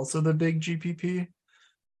year was also the big GPP.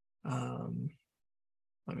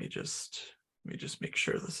 Let me just make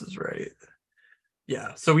sure this is right.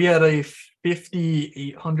 Yeah, so we had a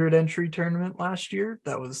 5,800 entry tournament last year.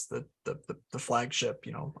 That was the flagship.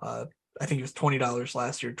 I think it was $20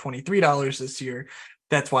 last year, $23 this year.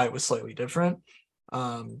 That's why it was slightly different.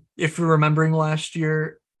 If you're remembering last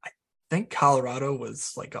year, I think Colorado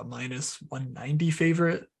was like a minus 190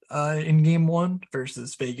 favorite in game 1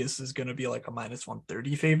 versus Vegas is going to be like a minus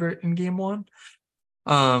 130 favorite in game 1.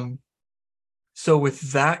 So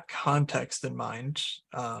with that context in mind,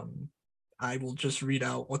 I will just read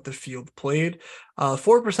out what the field played.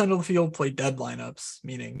 4% of the field played dead lineups,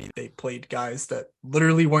 meaning they played guys that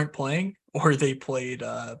literally weren't playing, or they played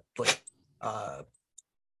what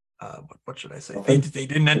should I say? They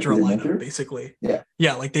didn't enter a lineup, basically.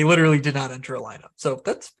 Yeah, like they literally did not enter a lineup. So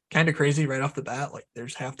that's kind of crazy right off the bat. Like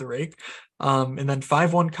there's half the rake. And then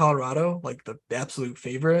 5-1 Colorado, like the absolute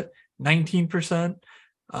favorite, 19%.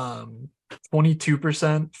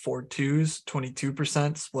 22% 4-2s,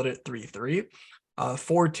 22% split it 3-3.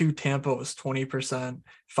 4-2 Tampa was 20%,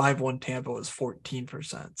 5-1 Tampa was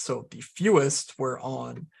 14%. So the fewest were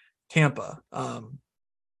on Tampa.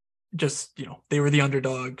 They were the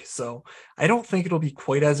underdog. So I don't think it'll be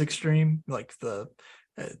quite as extreme. Like the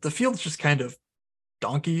field's just kind of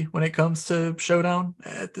donkey when it comes to showdown,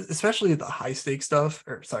 especially the high stake stuff,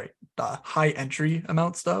 the high entry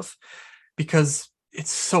amount stuff, because it's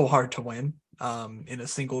so hard to win in a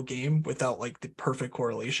single game without like the perfect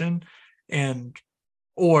correlation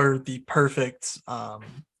or the perfect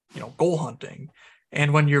goal hunting.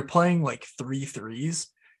 And when you're playing like 3-3s,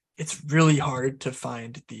 it's really hard to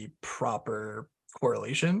find the proper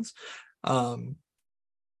correlations.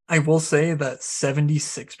 I will say that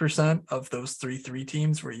 76% of those 3-3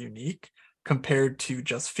 teams were unique, compared to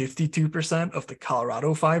just 52% of the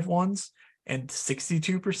Colorado 5-1s and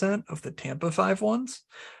 62% of the Tampa 5-1s.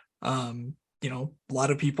 A lot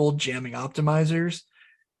of people jamming optimizers,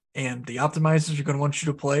 and the optimizers are going to want you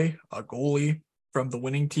to play a goalie from the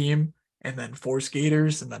winning team and then 4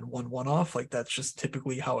 skaters and then 1 one-off. Like that's just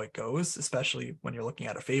typically how it goes, especially when you're looking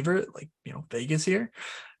at a favorite like Vegas here.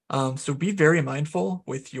 So be very mindful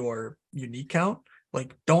with your unique count.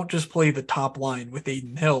 Like don't just play the top line with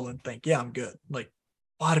Aiden Hill and think, yeah, I'm good. Like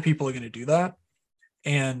a lot of people are going to do that.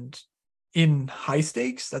 And in high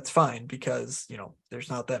stakes, that's fine because, there's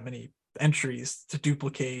not that many entries to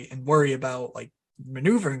duplicate and worry about like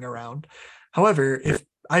maneuvering around. However, if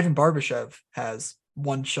Ivan Barbashev has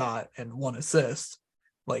 1 shot and 1 assist,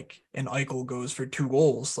 like, and Eichel goes for 2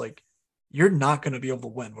 goals, like, you're not going to be able to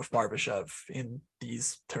win with Barbashev in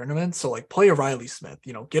these tournaments. So like play a Riley Smith,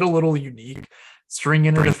 get a little unique, string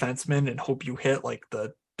in a defenseman and hope you hit like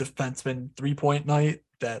the defenseman 3-point night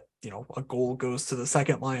that, a goal goes to the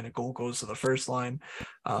second line, a goal goes to the first line.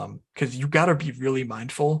 Cause you got to be really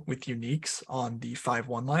mindful with uniques on the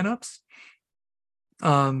 5-1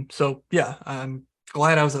 lineups. So yeah, I'm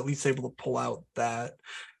glad I was at least able to pull out that,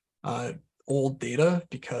 old data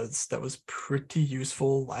because that was pretty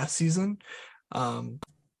useful last season. And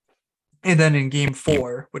then in game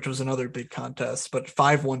 4, which was another big contest, but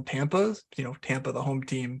 5-1 Tampa, Tampa, the home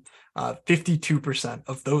team, 52%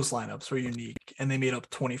 of those lineups were unique and they made up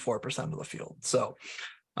 24% of the field. So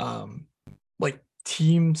like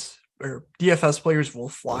teams or DFS players will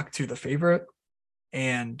flock to the favorite.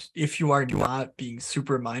 And if you are not being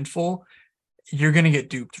super mindful, you're going to get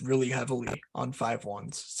duped really heavily on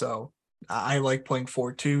 5-1s. So I like playing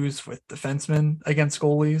 4-2s with defensemen against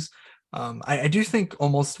goalies. I do think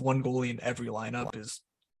almost 1 goalie in every lineup is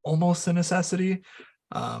almost a necessity.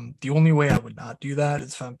 The only way I would not do that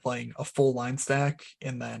is if I'm playing a full line stack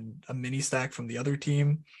and then a mini stack from the other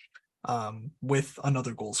team with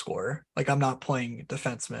another goal scorer. Like I'm not playing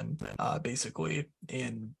defensemen basically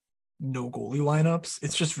in no goalie lineups.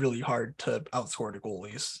 It's just really hard to outscore the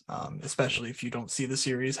goalies, especially if you don't see the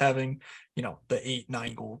series having, the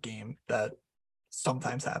 8-9 goal game that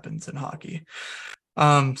sometimes happens in hockey.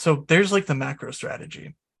 So there's like the macro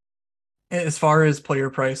strategy. As far as player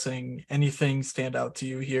pricing, anything stand out to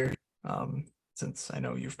you here? Since I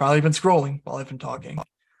know you've probably been scrolling while I've been talking.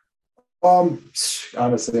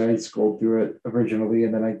 Honestly, I scrolled through it originally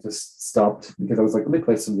and then I just stopped because I was like, let me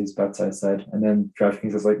play some of these bets I said. And then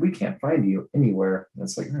DraftKings was like, we can't find you anywhere. And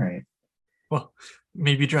it's like, all right. Well,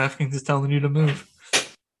 maybe DraftKings is telling you to move.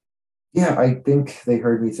 Yeah, I think they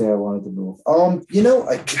heard me say I wanted to move.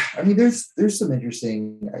 I mean, there's some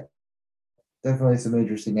interesting, definitely some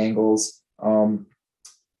interesting angles.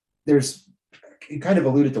 There's you kind of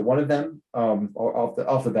alluded to one of them off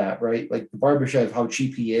the bat, right? Like the Barbashev, how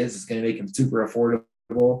cheap he is going to make him super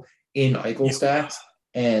affordable in Eichel stacks.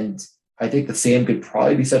 And I think the same could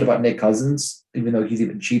probably be said about Nick Cousins, even though he's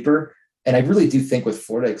even cheaper. And I really do think with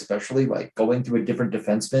Florida, especially like going to a different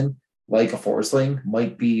defenseman, like a Forsling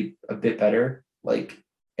might be a bit better. Like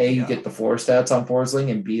you get the floor stats on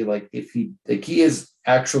Forsling, and B, like if he is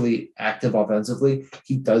actually active offensively,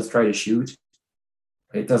 he does try to shoot.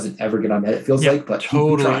 It doesn't ever get on net, it feels like, but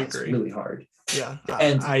he tries really hard. Yeah.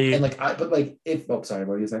 Sorry, what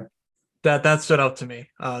were you saying? That stood out to me.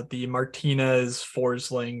 The Martinez,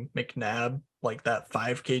 Forsling, McNabb, like that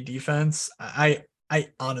 5K defense. I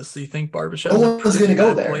honestly think Barbashev no one's going to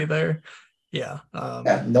go there. Play there. Yeah.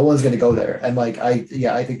 No one's going to go there. And I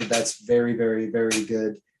think that's very, very, very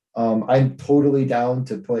good. I'm totally down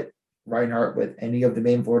to put Reinhart with any of the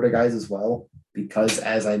main Florida guys as well, because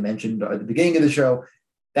as I mentioned at the beginning of the show,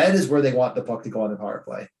 that is where they want the puck to go on the power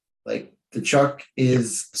play. Like the Chuck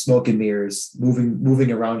is smoke and mirrors, moving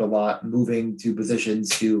around a lot, moving to positions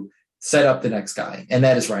to set up the next guy. And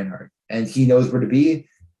that is Reinhart. And he knows where to be.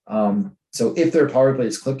 So if their power play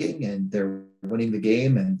is clicking and they're winning the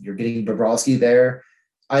game and you're getting Bobrovsky there,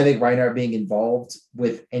 I think Reinhart being involved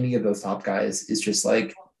with any of those top guys is just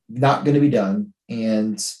like not going to be done.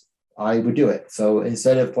 And I would do it. So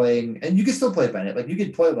instead of playing, and you can still play Bennett, like you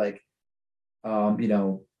could play like, I'm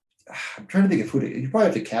trying to think of who you probably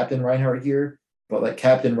have to captain Reinhart here, but like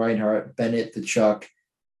captain Reinhart, Bennett, the Chuck,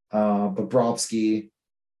 Bobrovsky.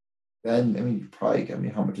 Then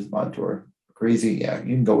how much is Montour? Crazy, yeah.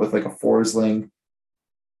 You can go with like a Forsling.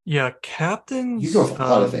 Yeah, captains. You go with a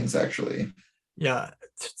lot of things actually. Yeah,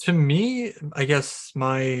 to me, I guess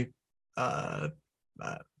my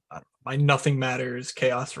my nothing matters,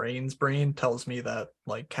 chaos reigns brain tells me that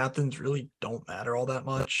like captains really don't matter all that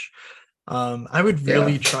much. I would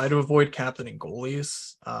really try to avoid captaining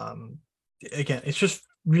goalies. Again, it's just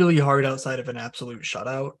really hard outside of an absolute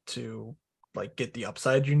shutout to like get the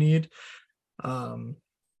upside you need.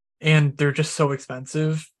 And they're just so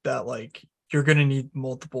expensive that like you're going to need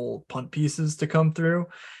multiple punt pieces to come through.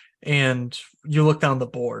 And you look down the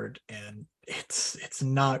board and it's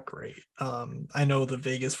not great. I know the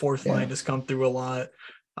Vegas fourth line has come through a lot.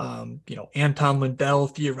 Anton Lindell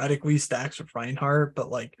theoretically stacks with Reinhart, but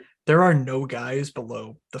like there are no guys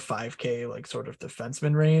below the 5K like sort of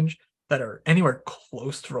defenseman range that are anywhere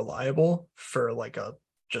close to reliable for like a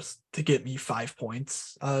just to get me 5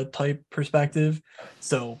 points type perspective.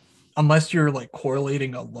 So unless you're like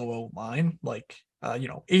correlating a low line, like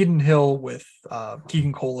Aiden Hill with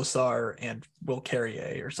Keegan Colasar and Will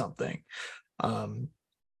Carrier or something,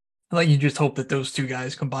 Like you just hope that those two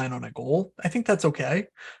guys combine on a goal. I think that's okay,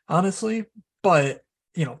 honestly. But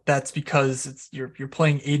that's because you're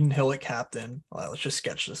playing Aiden Hill at captain. Let's just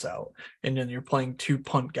sketch this out. And then you're playing two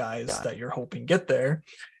punt guys that you're hoping get there.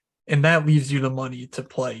 And that leaves you the money to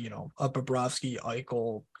play, a Bobrovsky,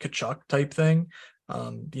 Eichel, Kachuk type thing.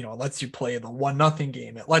 It lets you play the 1-0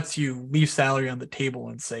 game. It lets you leave salary on the table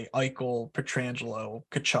and say Eichel, Petrangelo,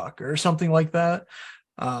 Kachuk, or something like that.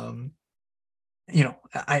 I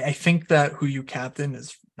think that who you captain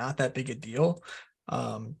is not that big a deal.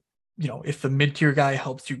 If the mid-tier guy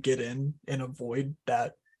helps you get in and avoid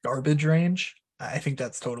that garbage range, I think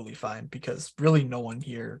that's totally fine because really no one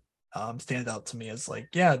here stands out to me as like,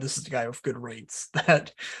 yeah, this is the guy with good rates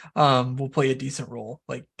that will play a decent role.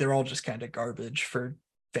 Like they're all just kind of garbage for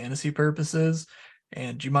fantasy purposes,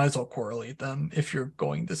 and you might as well correlate them if you're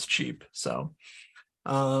going this cheap. So,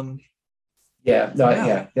 Yep.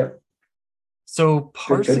 So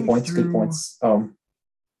Good points.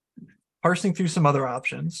 Parsing through some other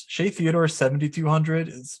options, Shea Theodore 7,200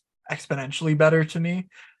 is exponentially better to me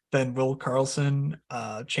than Will Carlson,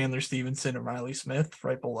 Chandler Stevenson, and Riley Smith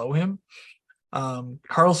right below him.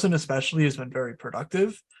 Carlson especially has been very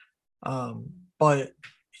productive, but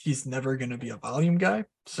he's never going to be a volume guy.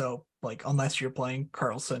 So like unless you're playing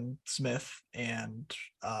Carlson, Smith, and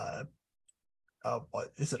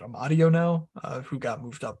what is it, Amadio now, who got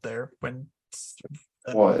moved up there when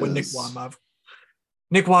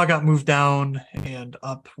Nick Waugh got moved down, and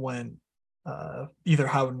up went either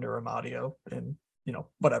Howden or Amadio, and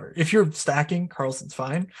whatever. If you're stacking, Carlson's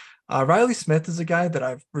fine. Riley Smith is a guy that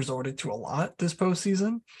I've resorted to a lot this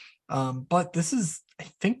postseason, but this is, I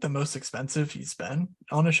think, the most expensive he's been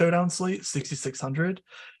on a showdown slate, 6,600.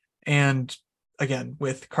 And again,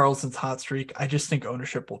 with Carlson's hot streak, I just think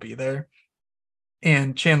ownership will be there.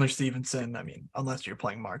 And Chandler Stevenson, I mean, unless you're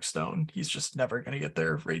playing Mark Stone, he's just never going to get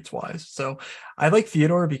there rates wise. So I like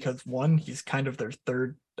Theodore because one, he's kind of their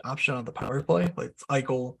third option on the power play. Like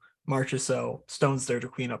Eichel, Marchessault, Stone's there to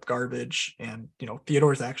clean up garbage, and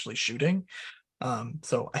Theodore's actually shooting.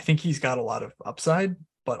 So I think he's got a lot of upside,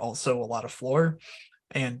 but also a lot of floor.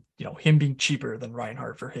 And him being cheaper than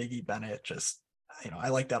Reinhart, Verhaeghe, Bennett, just I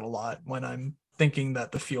like that a lot when I'm thinking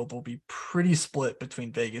that the field will be pretty split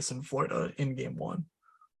between Vegas and Florida in game one.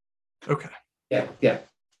 Okay. Yeah.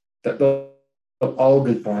 Those all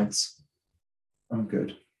good points. I'm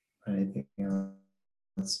good. Anything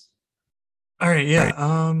else? All right.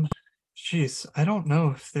 Yeah. Geez, I don't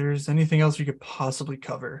know if there's anything else we could possibly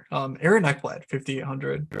cover. Aaron Ekblad,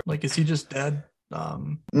 5,800. Like, is he just dead?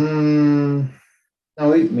 No,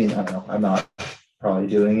 I mean, I don't know. I'm not probably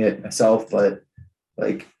doing it myself, but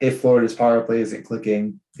like if Florida's power play isn't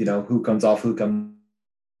clicking, who comes off, who comes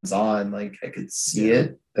on, like I could see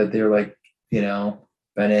it that they're like,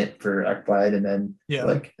 Bennett for Ekblad, and then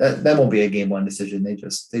like that won't be a game one decision. They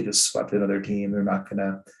just swept another team. They're not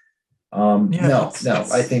gonna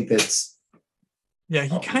I think that's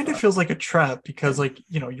he kind of feels like a trap because like,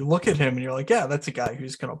 you look at him and you're like, yeah, that's a guy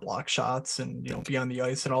who's gonna block shots and be on the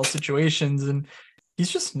ice in all situations, and he's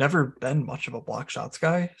just never been much of a block shots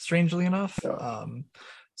guy, strangely enough.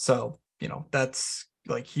 So that's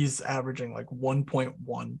like he's averaging like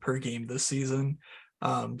 1.1 per game this season.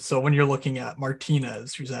 So when you're looking at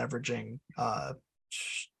Martinez, who's averaging I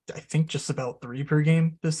think just about 3 per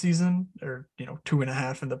game this season, or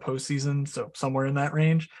 2.5 in the postseason, so somewhere in that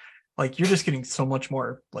range, like you're just getting so much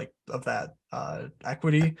more like of that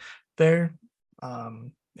equity there.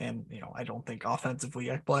 And I don't think offensively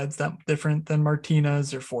Ekblad's that different than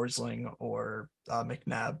Martinez or Forsling or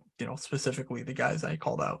McNabb, specifically the guys I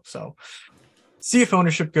called out. So see if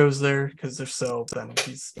ownership goes there, because if so, then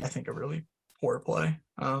he's, I think, a really poor play.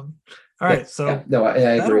 All right. So no, I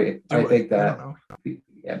agree. I think that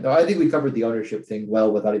I think we covered the ownership thing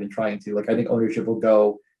well without even trying to. Like I think ownership will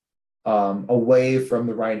go away from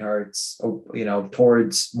the Reinhardts,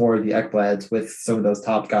 towards more of the Ekblads with some of those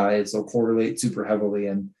top guys. They'll correlate super heavily.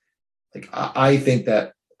 And like, I think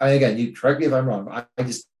that, again, you correct me if I'm wrong, I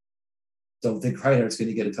just don't think Reinhardt's going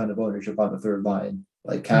to get a ton of ownership on the third line.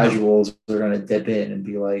 Like casuals are going to dip in and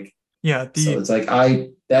be like, so it's like,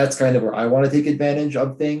 that's kind of where I want to take advantage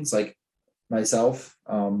of things like myself.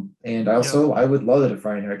 And also I would love it if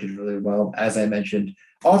Reinhardt did really well, as I mentioned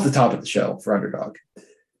off the top of the show for underdog.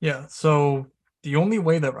 Yeah, so the only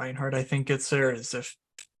way that Reinhardt, I think, gets there is if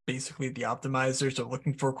basically the optimizers are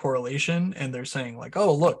looking for correlation and they're saying like,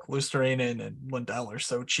 oh, look, Lusterinen and Lindell are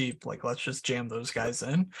so cheap, like let's just jam those guys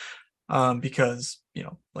in, because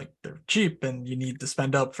like they're cheap and you need to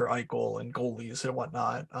spend up for Eichel and goalies and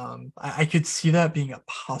whatnot. I could see that being a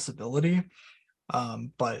possibility,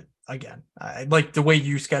 but again, I like the way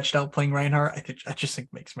you sketched out playing Reinhardt. I just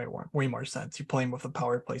think makes way more sense. You play him with a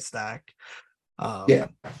power play stack. Yeah.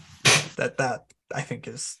 That I think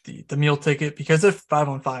is the meal ticket, because if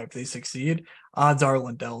 5-on-5 they succeed, odds are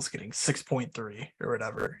Lindell's getting 6.3 or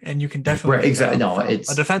whatever, and you can definitely Right, exactly. No, from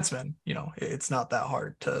it's a defenseman. You know, it's not that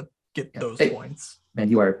hard to get those points. Man,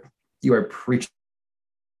 you are preaching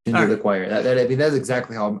to the choir. I mean, that's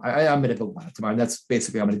exactly how I'm going to build tomorrow. And that's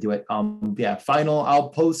basically how I'm going to do it. Yeah, final. I'll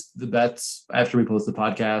post the bets after we post the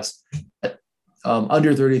podcast.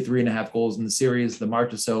 Under 33.5 goals in the series. The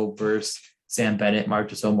Marchessault versus Sam Bennett.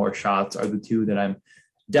 Marchessault more shots are the two that I'm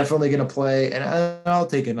definitely going to play. And I'll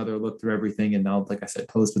take another look through everything. And I'll, like I said,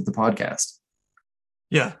 post with the podcast.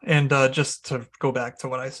 Yeah. And just to go back to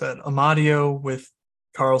what I said, Amadio with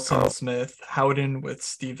Carlson, Smith, Howden with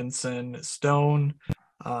Stevenson, Stone,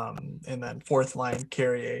 and then fourth line,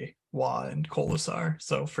 Carrier, Waugh, and Colasar.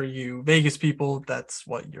 So for you Vegas people, that's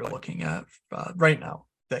what you're looking at right now.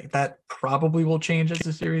 That probably will change as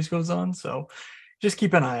the series goes on. So just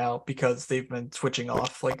keep an eye out, because they've been switching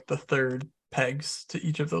off like the third pegs to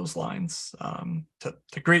each of those lines to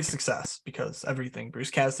great success, because everything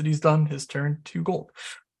Bruce Cassidy's done has turned to gold.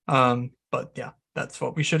 But yeah, that's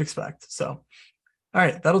what we should expect. So, all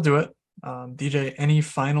right, that'll do it. DJ, any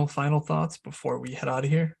final thoughts before we head out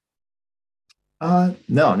of here?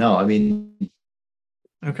 No. I mean,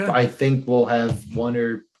 okay. I think we'll have one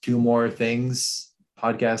or two more things,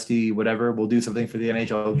 podcasty, whatever. We'll do something for the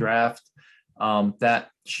NHL draft.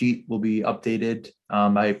 That sheet will be updated.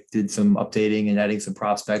 I did some updating and adding some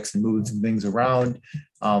prospects and moving some things around.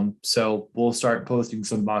 So we'll start posting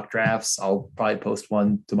some mock drafts. I'll probably post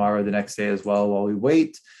one tomorrow, the next day as well, while we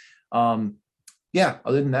wait. Yeah,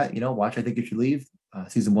 other than that, watch I Think You Should Leave.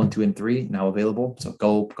 Season 1, 2, and 3 now available. So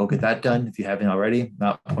go get that done if you haven't already.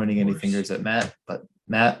 Not pointing any fingers at Matt, but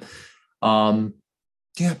Matt.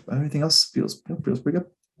 Yeah, everything else feels pretty good.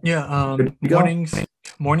 Yeah,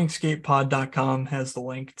 morningskapepod.com has the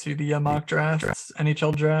link to the mock drafts,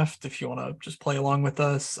 NHL draft. If you want to just play along with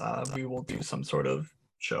us, we will do some sort of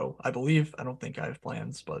show, I believe. I don't think I have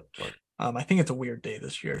plans, but I think it's a weird day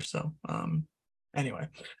this year. So anyway.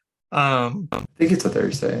 I think it's a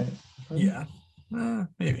Thursday. Yeah,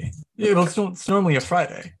 maybe. Yeah, it's normally a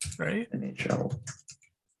Friday, right? NHL.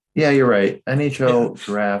 Yeah, you're right. NHL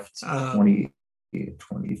draft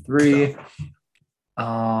 2023.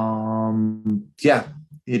 Yeah,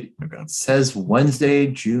 it says Wednesday,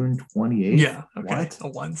 June 28th. Yeah, okay. What? A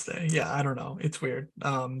Wednesday. Yeah, I don't know. It's weird.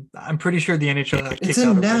 I'm pretty sure the NHL got kicked in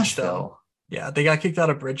out of Nashville. Bridgestone. Yeah, they got kicked out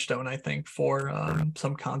of Bridgestone, I think, for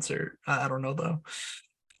some concert. I don't know though.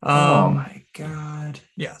 Oh my god.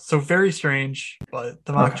 Yeah, so very strange, but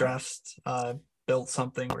the mock drafts built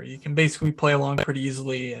something where you can basically play along pretty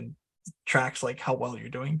easily, and tracks like how well you're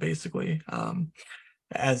doing basically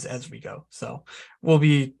as we go. So we'll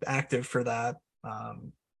be active for that.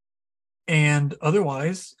 And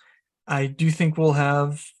otherwise, I do think we'll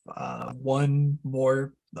have one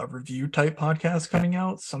more review type podcast coming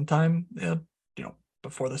out sometime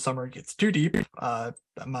before the summer gets too deep.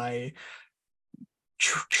 My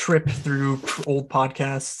trip through old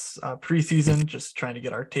podcasts preseason, just trying to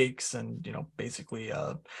get our takes and basically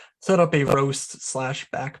set up a roast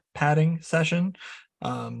 / back padding session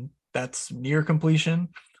that's near completion.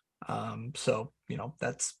 So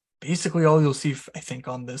that's basically all you'll see, I think,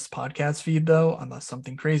 on this podcast feed, though, unless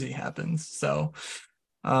something crazy happens. So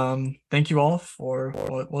thank you all for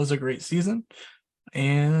what was a great season.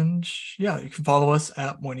 And yeah, you can follow us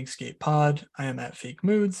at Morningscape Pod. I am at Fake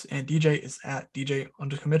Moods, and DJ is at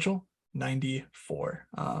DJ_Mitchell94.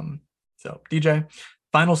 So DJ,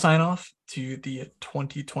 final sign off to the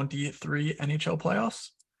 2023 NHL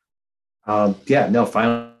playoffs. Final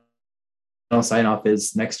sign off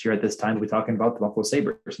is next year at this time we'll be talking about the Buffalo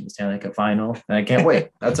Sabres in the Stanley Cup final, and I can't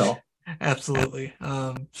wait. That's all. Absolutely.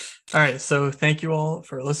 All right, so thank you all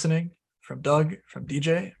for listening. From Doug, from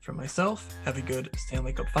DJ, from myself, have a good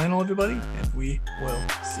Stanley Cup final, everybody, and we will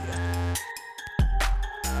see you.